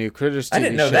 The new Critters TV show. I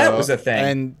didn't know that was a thing.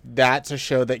 And that's a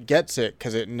show that gets it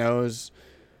because it knows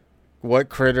what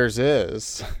Critters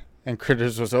is. And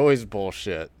Critters was always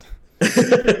bullshit.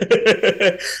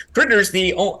 Critters,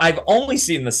 I've only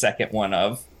seen the second one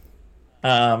of.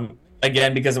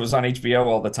 Again, because it was on HBO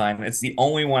all the time. It's the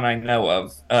only one I know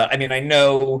of. I mean, I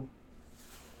know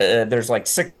there's like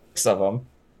 6 of them.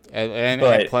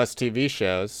 And plus TV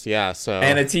shows. Yeah, so.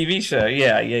 And a TV show.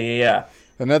 Yeah.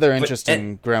 Another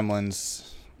interesting Gremlins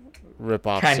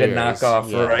ripoff kind of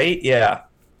knockoff, yeah. Right? Yeah.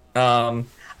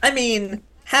 I mean,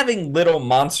 having little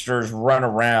monsters run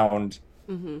around,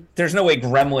 there's no way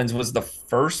Gremlins was the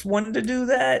first one to do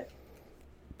that,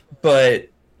 but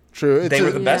true, they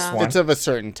were the best one. It's of a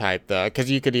certain type, though,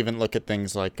 because you could even look at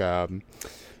things like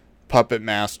Puppet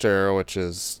Master, which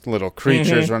is little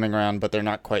creatures running around, but they're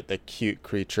not quite the cute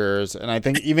creatures. And I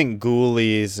think even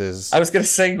Ghoulies is... I was going to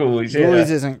say Ghoulies, yeah.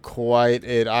 Ghoulies isn't quite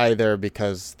it either,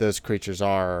 because those creatures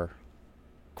are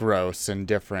gross and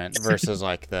different versus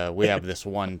like we have this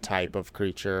one type of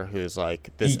creature who's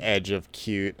like this edge of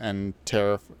cute and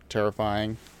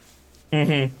terrifying.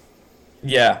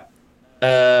 Yeah.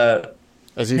 There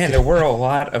were a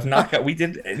lot of knockout. We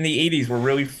did in the 80s. We're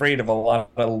really afraid of a lot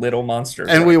of little monsters,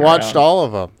 and we watched all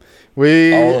of them. We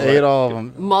ate all of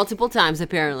them multiple times,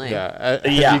 apparently. Yeah,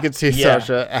 as you can see,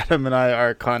 Sasha, Adam and I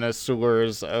are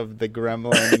connoisseurs of the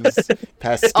Gremlins.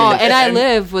 And I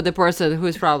live with a person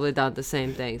who's probably done the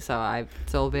same thing, so I'm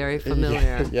so very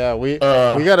familiar. Yeah, we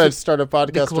gotta start a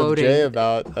podcast with Jay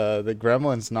about the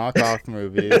Gremlins knockoff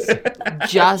movies.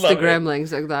 Just the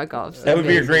Gremlins knockoffs. That would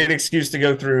be a great excuse to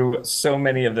go through so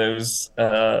many of those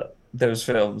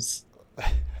films.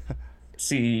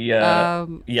 See,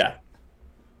 yeah.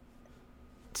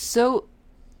 So,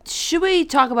 should we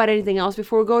talk about anything else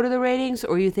before we go to the ratings,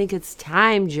 or you think it's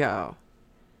time, Joe?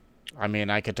 I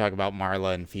mean, I could talk about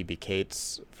Marla and Phoebe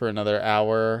Cates for another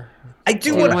hour. I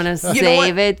do want to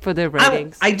save it for the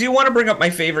ratings. I do want to bring up my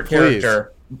favorite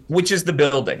character, which is the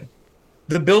building.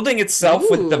 The building itself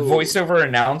with the voiceover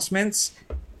announcements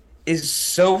is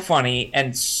so funny,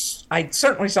 and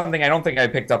certainly something I don't think I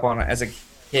picked up on as a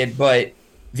kid, but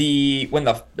when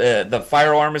the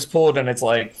fire alarm is pulled and it's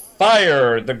like,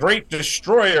 fire, the great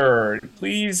destroyer,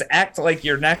 please act like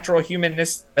your natural human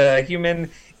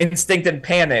instinct and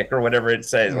panic, or whatever it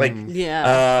says.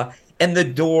 And the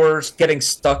doors getting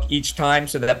stuck each time,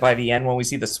 so that by the end when we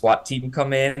see the SWAT team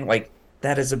come in, like,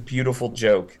 that is a beautiful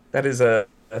joke. That is a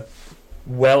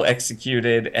well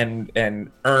executed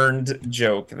and earned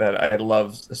joke that I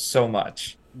love so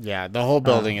much. Yeah, the whole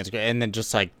building is great, and then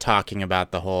just like talking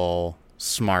about the whole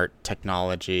smart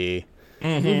technology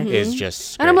is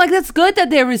just great. And I'm like, that's good that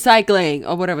they're recycling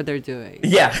or whatever they're doing.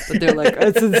 Yeah. But they're like,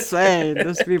 it's insane.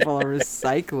 Those people are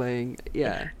recycling.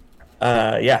 Yeah.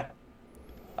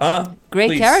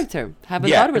 Great character. Haven't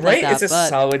thought of it like that. It's a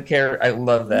solid character. I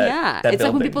love that. Yeah. That it's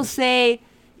like when people say,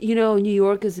 New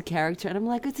York is a character, and I'm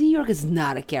like, New York is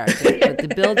not a character. But the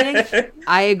building,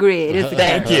 I agree. It is.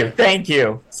 Thank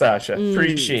you, Sasha.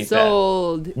 Appreciate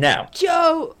sold. that. Now,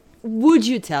 Joe, would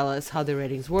you tell us how the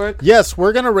ratings work? Yes,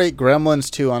 we're going to rate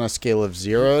Gremlins 2 on a scale of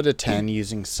 0 to 10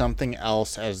 using something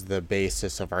else as the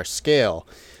basis of our scale.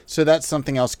 So that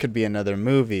something else could be another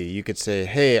movie. You could say,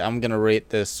 hey, I'm going to rate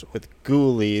this with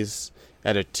Ghoulies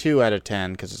at a 2 out of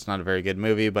 10 because it's not a very good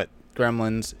movie, but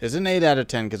Gremlins is an 8 out of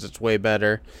 10 because it's way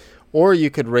better. Or you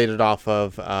could rate it off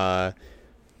of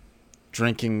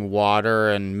drinking water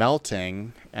and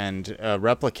melting and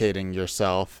replicating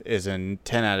yourself is a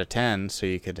 10 out of 10, so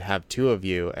you could have two of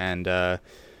you, and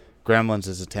Gremlins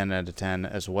is a 10 out of 10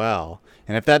 as well.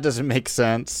 And if that doesn't make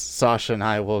sense, Sasha and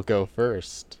I will go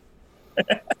first.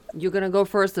 You're going to go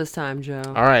first this time, Joe.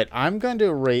 All right, I'm going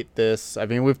to rate this. I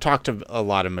mean, we've talked a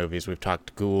lot of movies. We've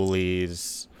talked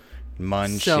Ghoulies,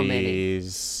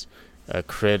 Munchies,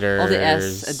 Critters. All the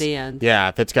S at the end. Yeah,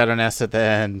 if it's got an S at the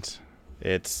end,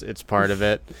 it's part of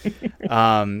it.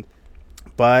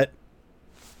 But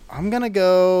I'm going to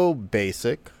go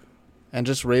basic and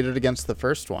just rate it against the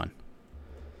first one.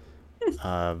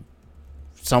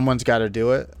 Someone's got to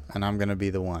do it, and I'm going to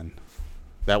be the one.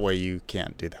 That way you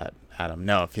can't do that, Adam.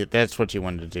 No, if that's what you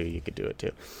wanted to do, you could do it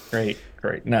too. Great.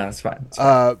 No, it's fine.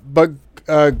 But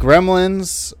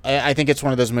Gremlins, I think it's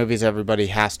one of those movies everybody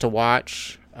has to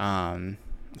watch,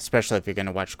 especially if you're going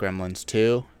to watch Gremlins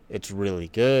 2. It's really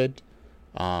good.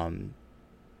 Now,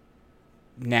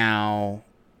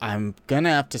 I'm going to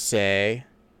have to say,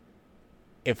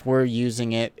 if we're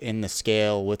using it in the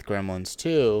scale with Gremlins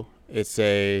 2, it's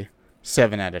a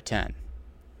 7 out of 10.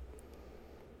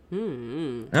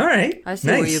 All right. I see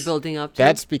where you're building up to.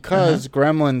 That's because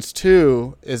Gremlins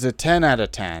 2 is a 10 out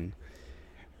of 10.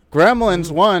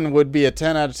 Gremlins 1 would be a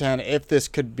 10 out of 10 if this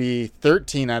could be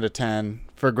 13 out of 10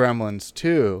 for Gremlins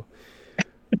 2.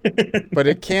 But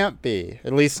it can't be,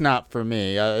 at least not for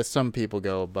me. Some people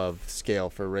go above scale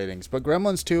for ratings. But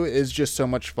Gremlins 2 is just so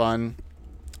much fun.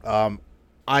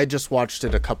 I just watched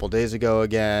it a couple days ago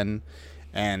again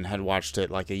and had watched it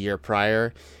like a year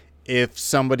prior. If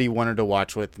somebody wanted to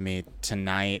watch with me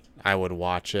tonight, I would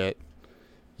watch it.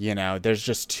 You know, there's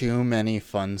just too many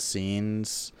fun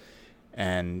scenes,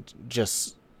 and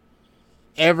just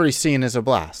every scene is a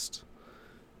blast.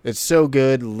 It's so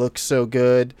good, looks so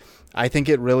good. I think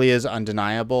it really is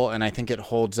undeniable, and I think it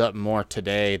holds up more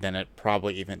today than it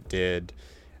probably even did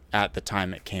at the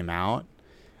time it came out.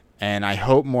 And I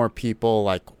hope more people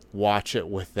like watch it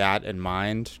with that in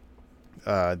mind,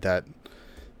 that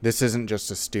this isn't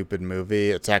just a stupid movie.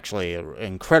 It's actually an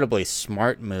incredibly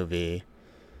smart movie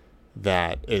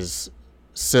that is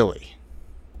silly.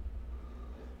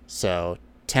 So,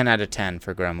 10 out of 10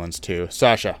 for Gremlins 2.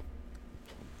 Sasha.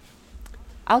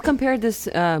 I'll compare this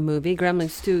movie,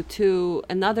 Gremlins 2, to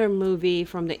another movie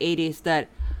from the 80s that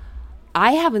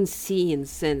I haven't seen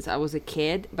since I was a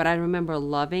kid, but I remember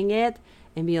loving it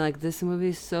and being like, this movie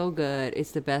is so good.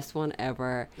 It's the best one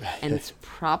ever. And it's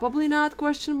probably not, ?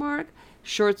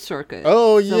 Short Circuit.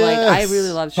 Oh, so, like, I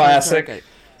really love Short Circuit.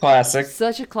 Classic.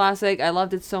 Such a classic. I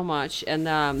loved it so much.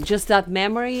 And just that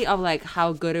memory of, like,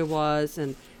 how good it was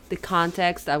and the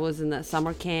context. I was in a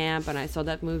summer camp and I saw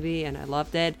that movie and I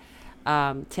loved it.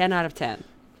 10 out of 10.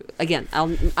 Again,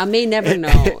 I may never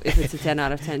know if it's a 10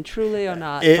 out of 10 truly or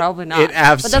not. Probably not. It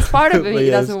absolutely but that's part of it. He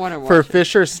doesn't want to watch For it.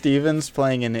 Fisher Stevens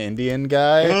playing an Indian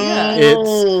guy,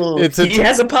 he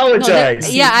has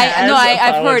apologized.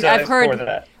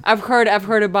 I've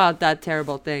heard about that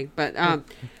terrible thing. But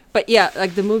yeah,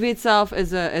 like the movie itself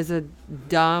is a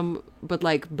dumb but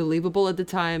like believable at the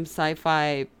time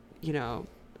sci-fi,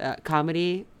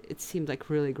 comedy. It seemed like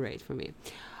really great for me.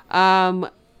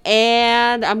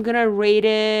 And I'm gonna rate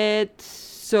it.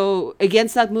 So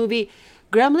against that movie,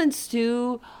 Gremlins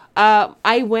 2.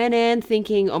 I went in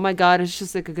thinking, oh my god, it's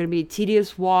just like gonna be a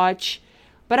tedious watch,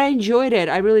 but I enjoyed it.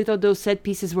 I really thought those set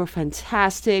pieces were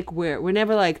fantastic. We're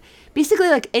never like basically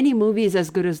like any movie is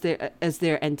as good as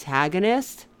their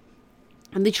antagonist,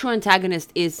 and the true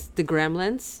antagonist is the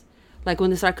Gremlins. Like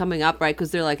when they start coming up, right? Because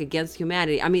they're like against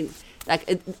humanity. I mean.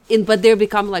 Like, but they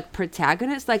become like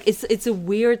protagonists. Like it's a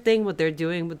weird thing what they're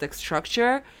doing with the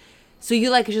structure. So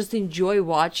you like just enjoy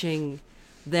watching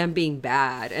them being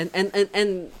bad,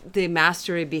 and the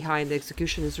mastery behind the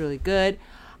execution is really good.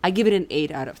 I give it an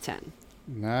 8 out of 10.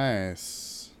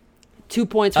 Nice. 2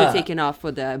 points were taken off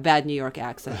for the bad New York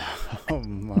accent. Oh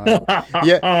my!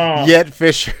 Yet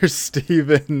Fisher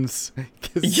Stevens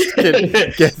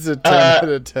gets a 10 out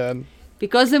of 10.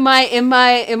 Because in my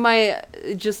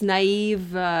just naive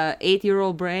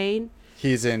 8-year-old brain,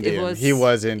 he's Indian. He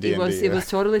was Indian. It was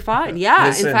totally fine. Yeah,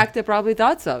 Listen, in fact, I probably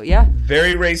thought so. Yeah.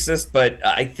 Very racist, but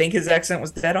I think his accent was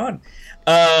dead on.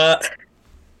 There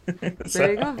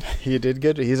you go. He did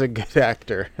good. He's a good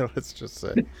actor. Let's just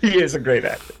say he is a great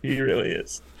actor. He really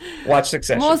is. Watch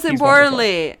Succession. Most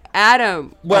importantly,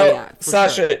 Adam. Well,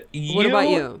 Sasha, sure. What about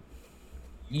you?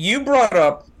 You brought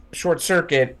up Short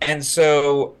Circuit, and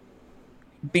so.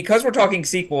 Because we're talking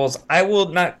sequels, I will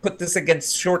not put this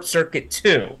against Short Circuit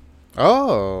 2.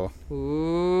 Oh.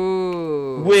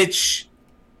 Ooh. Which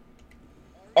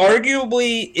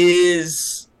arguably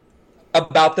is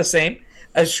about the same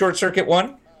as Short Circuit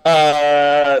 1.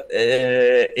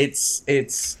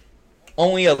 It's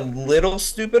only a little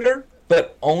stupider,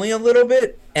 but only a little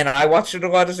bit. And I watched it a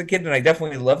lot as a kid, and I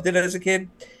definitely loved it as a kid.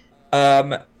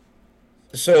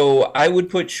 So I would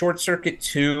put Short Circuit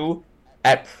 2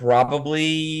 at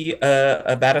probably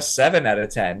about a 7 out of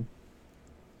 10.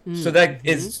 So that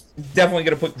is definitely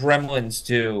going to put Gremlins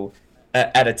 2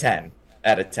 at a 10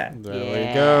 out of 10. There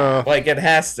we go. Like, it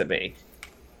has to be.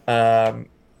 Yeah,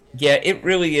 it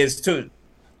really is too.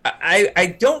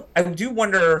 I do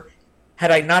wonder, had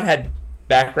I not had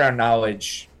background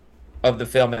knowledge of the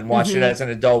film and watched it as an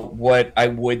adult, what I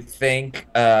would think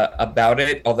about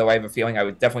it. Although I have a feeling I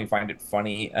would definitely find it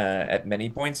funny at many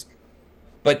points.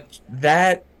 But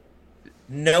that,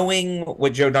 knowing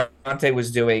what Joe Dante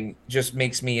was doing, just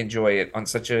makes me enjoy it on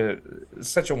such a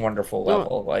wonderful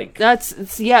level. Like that's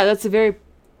a very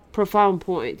profound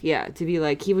point. Yeah, to be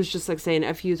like, he was just like saying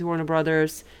F you to Warner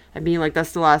Brothers and being like,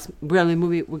 that's the last Gremlin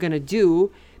movie we're gonna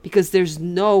do because there's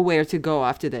nowhere to go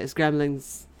after this.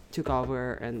 Gremlins took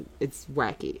over and it's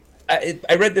wacky.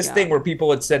 I read this thing where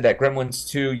people had said that Gremlins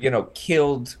 2,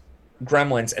 killed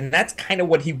Gremlins, and that's kind of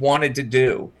what he wanted to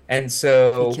do, and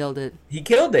so he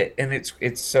killed it, and it's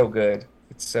so good.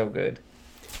 It's so good.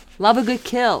 Love a good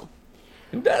kill.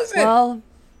 Who doesn't? Well,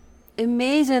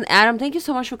 amazing, Adam. Thank you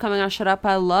so much for coming on Shut Up.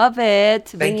 I love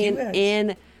it. Bringing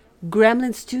in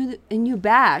Gremlins 2, a new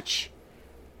batch.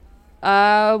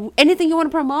 Anything you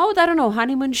want to promote? I don't know,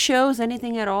 honeymoon shows,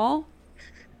 anything at all?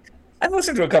 I've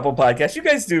listened to a couple podcasts. You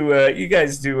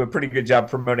guys do a pretty good job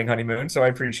promoting Honeymoon, so I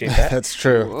appreciate that. That's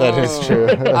true. That is true.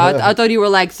 I thought you were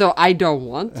like, so I don't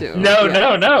want to. No.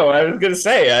 I was gonna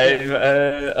say,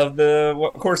 of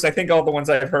course, I think all the ones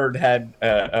I've heard had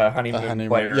honeymoon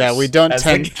players. Yeah, we don't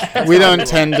tend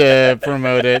to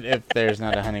promote it if there's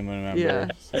not a honeymoon member. Yeah.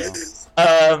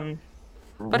 So.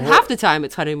 But half the time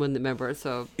it's honeymoon member.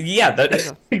 So yeah,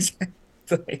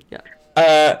 exactly.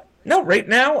 Yeah. No, right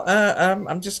now,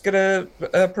 I'm just gonna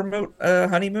promote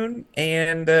Honeymoon,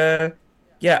 and I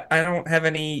don't have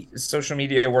any social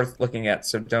media worth looking at,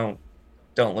 so don't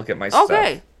look at my stuff.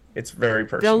 Okay. It's very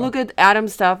personal. Don't look at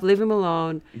Adam's stuff. Leave him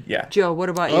alone. Yeah. Joe, what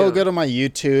about you? Oh, go to my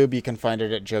YouTube. You can find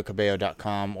it at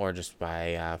joecabello.com or just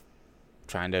by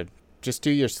trying to just do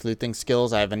your sleuthing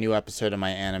skills. I have a new episode of my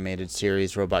animated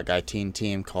series, Robot Guy Teen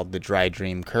Team, called The Dry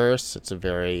Dream Curse. It's a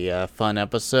very fun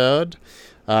episode.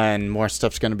 And more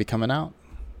stuff's going to be coming out.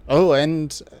 Oh,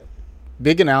 and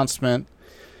big announcement.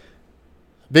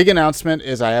 Big announcement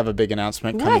is I have a big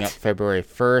announcement coming up February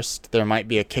 1st. There might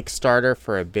be a Kickstarter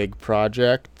for a big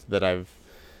project that I've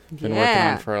been working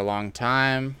on for a long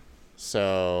time.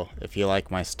 So if you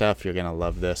like my stuff, you're going to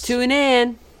love this. Tune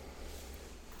in.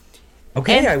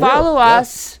 Okay, and I will. Follow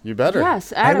us. You better.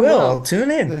 Yes, Adam I will. I'll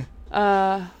tune in.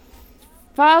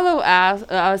 Follow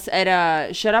us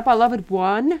at Shut Up I Love It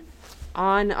 1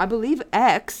 on, I believe,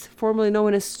 X, formerly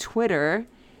known as Twitter,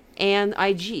 and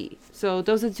IG. So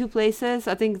those are two places.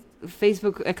 I think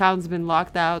Facebook account's been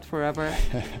locked out forever.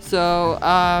 So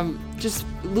just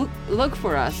look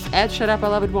for us at Shut Up I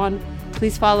Love It 1.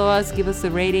 Please follow us. Give us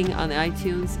a rating on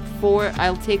iTunes.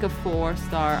 I'll take a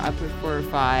 4-star. I prefer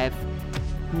 5.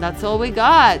 And that's all we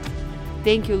got.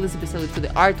 Thank you, Elizabeth Elliott, for the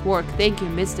artwork. Thank you,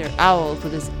 Mr. Owl, for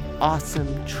this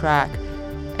awesome track.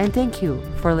 And thank you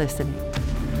for listening.